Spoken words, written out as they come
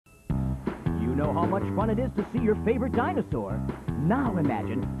know how much fun it is to see your favorite dinosaur? Now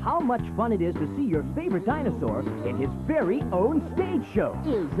imagine how much fun it is to see your favorite dinosaur in his very own stage show.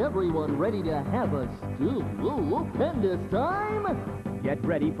 Is everyone ready to have a stupendous time? Get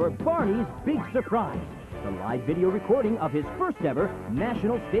ready for Barney's Big Surprise, the live video recording of his first ever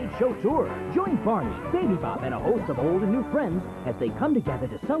national stage show tour. Join Barney, Baby Bop, and a host of old and new friends as they come together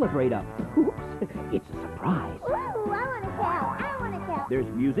to celebrate a... Oops, it's a surprise. Ooh, I want to tell. There's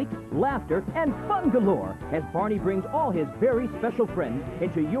music, laughter, and fun galore as Barney brings all his very special friends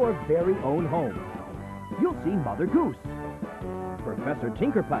into your very own home. You'll see Mother Goose, Professor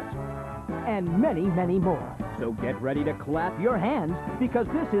Tinkerput, and many, many more. So get ready to clap your hands, because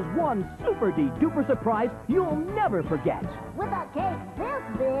this is one super-de-duper surprise you'll never forget. With a cake this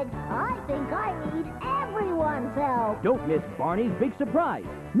big, I think I need everyone's help. Don't miss Barney's Big Surprise,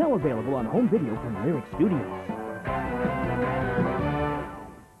 now available on home video from Lyric Studios.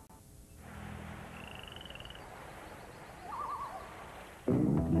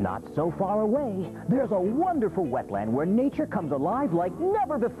 Not so far away, there's a wonderful wetland where nature comes alive like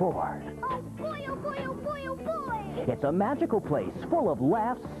never before. Oh boy, oh boy, oh boy, oh boy! It's a magical place full of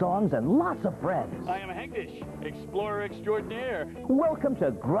laughs, songs, and lots of friends. I am Hegdish, explorer extraordinaire. Welcome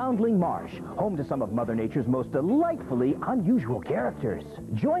to Groundling Marsh, home to some of Mother Nature's most delightfully unusual characters.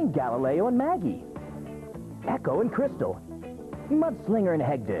 Join Galileo and Maggie, Echo and Crystal, Mudslinger and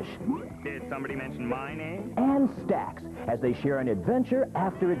Hegdish. Did somebody mention my name? And Stax, as they share an adventure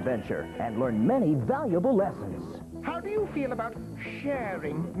after adventure and learn many valuable lessons. How do you feel about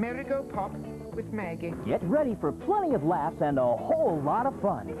sharing Merry-Go Pop with Maggie? Get ready for plenty of laughs and a whole lot of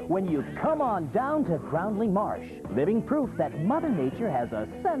fun when you come on down to Groundling Marsh, living proof that Mother Nature has a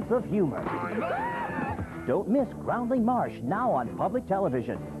sense of humor. Don't miss Groundling Marsh, now on public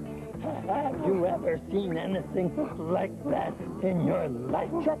television. Have you ever seen anything like that in your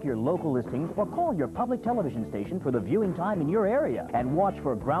life? Check your local listings or call your public television station for the viewing time in your area. And watch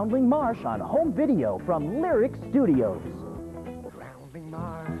for Groundling Marsh on home video from Lyric Studios. Groundling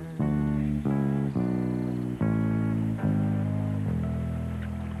Marsh.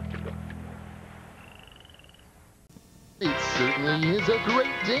 It certainly is a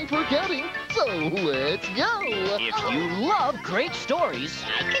great day for counting, so let's go! If you love great stories,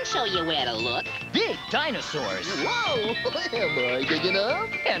 I can show you where to look. big dinosaurs, Whoa! Am I big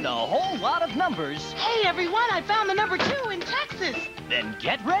enough? and a whole lot of numbers, Hey, everyone, I found the number 2 in Texas. then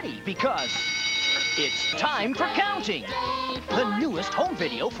get ready because it's time for counting. The newest home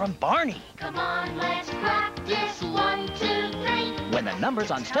video from Barney. Come on, let's practice. 1, 2, 3. When the numbers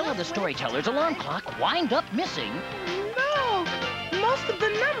on Stella the Storyteller's alarm clock wind up missing, No, most of the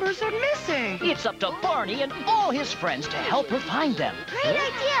numbers are missing. it's up to Barney and all his friends to help her find them. Great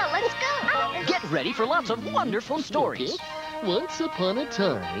idea, let's go. Get ready for lots of wonderful stories. Once upon a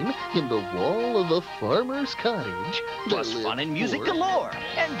time, in the wall of a farmer's cottage, Plus there fun and lived music 4 galore.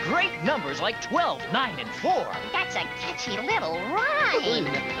 And great numbers like 12, 9, and 4. That's a catchy little rhyme.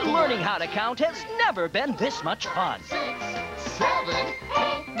 Learning how to count has never been this much fun. 7,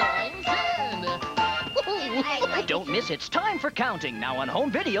 8, 9, 10. Don't miss It's Time for Counting, now on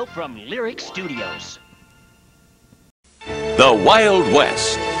home video from Lyric Studios. The Wild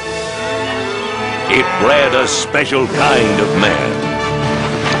West. It bred a special kind of man.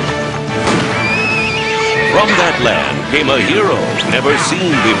 From that land came a hero never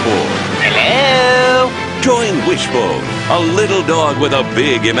seen before. Hello? Join Wishbone, a little dog with a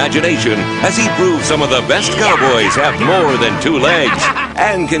big imagination, as he proves some of the best cowboys have more than 2 legs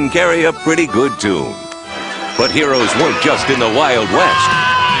and can carry a pretty good tune. But heroes weren't just in the Wild West.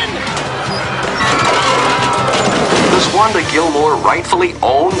 Does Wanda Gilmore rightfully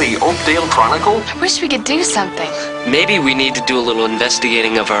own the Oakdale Chronicle? I wish we could do something. Maybe we need to do a little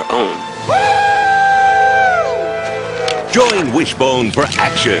investigating of our own. Join Wishbone for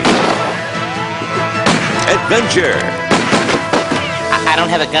action, adventure, I don't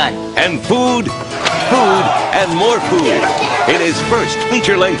have a gun. and food, and more food in his first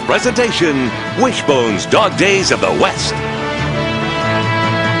feature-length presentation, Wishbone's Dog Days of the West.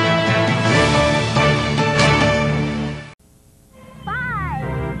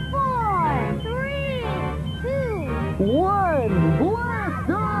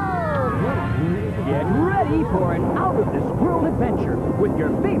 Get ready for an out-of-this-world adventure with your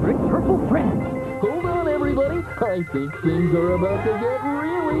favorite purple friend. Hold on, everybody. I think things are about to get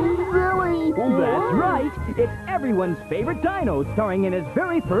really silly. That's right. It's everyone's favorite dino starring in his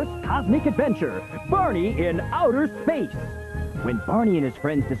very first cosmic adventure, Barney in Outer Space. When Barney and his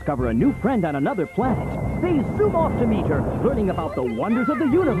friends discover a new friend on another planet, They zoom off to meet her, learning about the wonders of the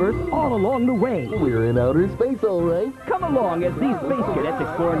universe all along the way. We're in outer space, all right. Come along as these space cadets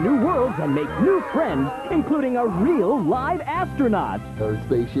explore new worlds and make new friends, including a real live astronaut. Our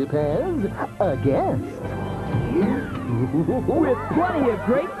spaceship has a guest. With plenty of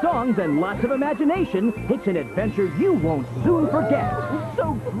great songs and lots of imagination, it's an adventure you won't soon forget.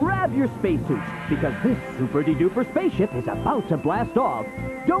 So grab your spacesuits, because this super-de-duper spaceship is about to blast off.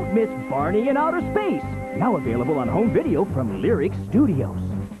 Don't miss Barney in Outer Space, now available on home video from Lyric Studios.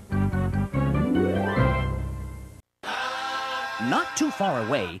 Not too far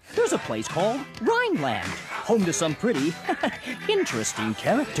away, there's a place called Rhineland, home to some pretty interesting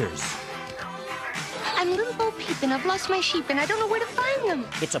characters. I'm Little Bo Peep and I've lost my sheep and I don't know where to find them.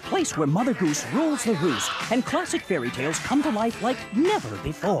 It's a place where Mother Goose rules the roost and classic fairy tales come to life like never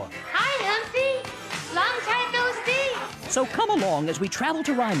before. Hi, Nancy. Long time no see. So come along as we travel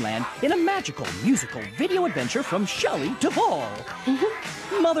to Rhineland in a magical musical video adventure from Shelley Duvall.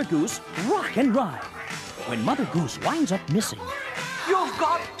 Mother Goose, rock and rhyme. When Mother Goose winds up missing, you've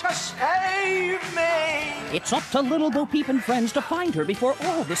got to save me! It's up to Little Bo Peep and friends to find her before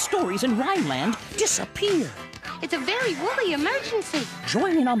all the stories in Rhineland disappear. It's a very woolly emergency.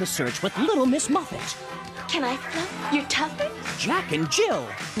 Join in on the search with Little Miss Muffet. Can I float your tuffet? Jack and Jill.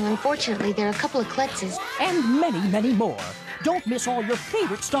 Unfortunately, there are a couple of klutzes. And many, many more. Don't miss all your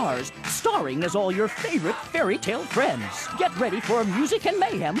favorite stars, starring as all your favorite fairy tale friends. Get ready for music and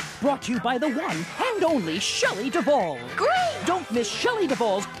mayhem, brought to you by the one and only Shelley Duvall. Great! Don't miss Shelley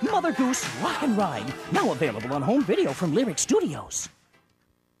Duvall's Mother Goose Rock and Ride, now available on home video from Lyric Studios.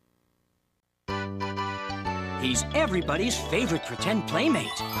 He's everybody's favorite pretend playmate.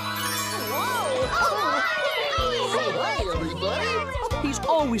 He's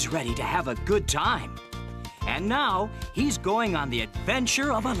always ready to have a good time. And now, he's going on the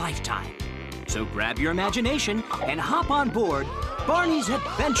adventure of a lifetime. So grab your imagination and hop on board Barney's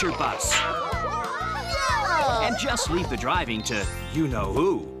Adventure Bus. And just leave the driving to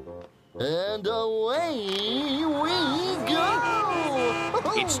you-know-who. And away we go!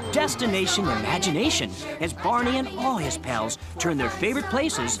 It's Destination Imagination as Barney and all his pals turn their favorite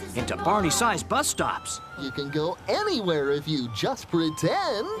places into Barney-sized bus stops. You can go anywhere if you just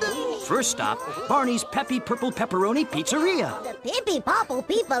pretend. First stop, Barney's Peppy Purple Pepperoni Pizzeria. The Pippy Popple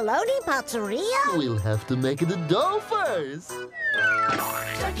Pepperoni Pizzeria? We'll have to make it a dough first.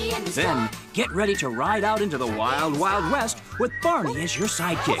 Then, get ready to ride out into the wild, wild west with Barney as your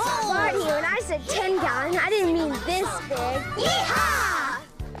sidekick. Oh, Barney, when I said 10 gallon, I didn't mean this big. Yeehaw!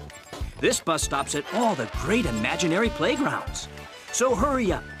 This bus stops at all the great imaginary playgrounds. So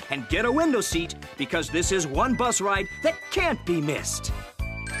hurry up and get a window seat, because this is one bus ride that can't be missed.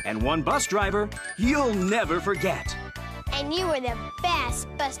 And one bus driver you'll never forget. And you were the best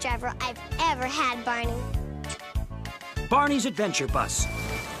bus driver I've ever had, Barney. Barney's Adventure Bus.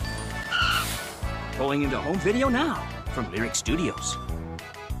 Rolling into home video now from Lyric Studios.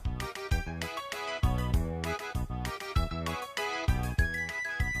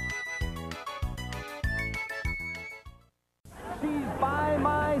 She's by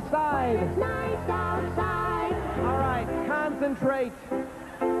my side. Nice outside. All right, concentrate.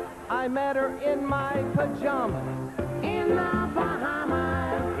 I met her in my pajamas. In the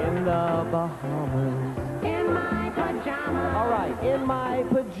Bahamas. In the Bahamas. In my pajamas. All right, in my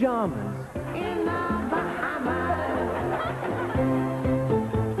pajamas. In the Bahamas.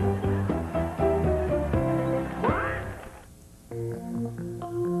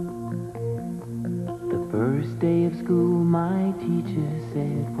 The first day of school, my teacher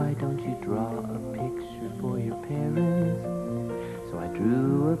said, "Why don't you draw a picture for your parents?" So I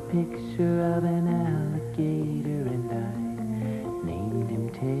drew a picture of an alligator and I named him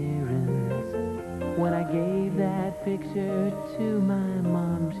Terrence. When I gave that picture to my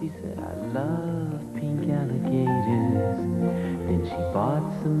mom, she said, "I love pink alligators." Then she bought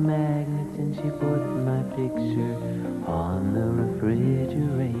some magnets and she put my picture on the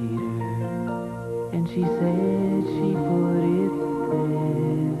refrigerator. And she said she put it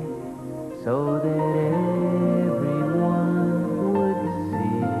there so that everyone would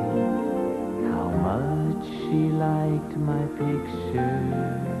see how much she liked my picture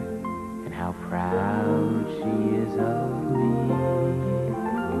and how proud she is of me.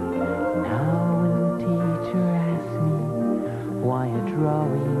 Now when the teacher asks me why a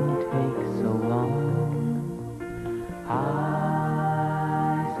drawing takes so long, I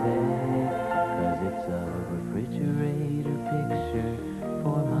say, it's a refrigerator picture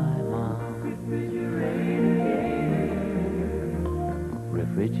for my mom.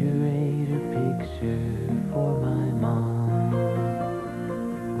 Refrigerator picture for my mom.